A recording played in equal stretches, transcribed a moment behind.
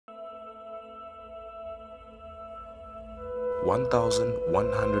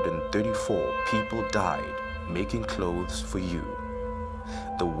1,134 people died making clothes for you.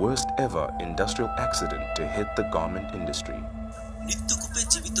 The worst ever industrial accident to hit the garment industry. মৃত্যুকূপে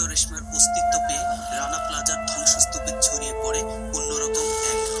জীবিত রেশমার অস্তিত্ব পেয়ে রানা প্লাজার ধ্বংসস্তূপে ছড়িয়ে পড়ে অন্যরকম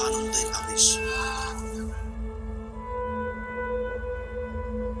এক আনন্দের আবেশ।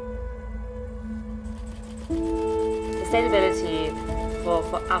 Sustainability for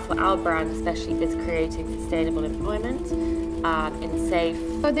our brand especially is creating sustainable employment in safe.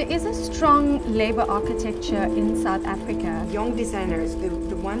 So there is a strong labour architecture in South Africa. Young designers,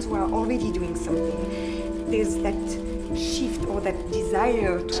 the ones who are already doing something, there's that shift or that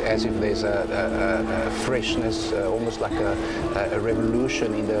desire. As if there's a freshness, almost like a revolution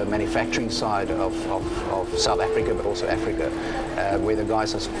in the manufacturing side of South Africa, but also Africa, where the guys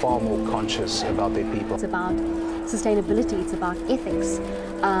are far more conscious about their people. It's about sustainability, it's about ethics.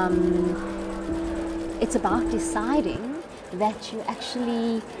 It's about deciding that you actually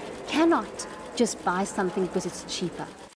cannot just buy something because it's cheaper.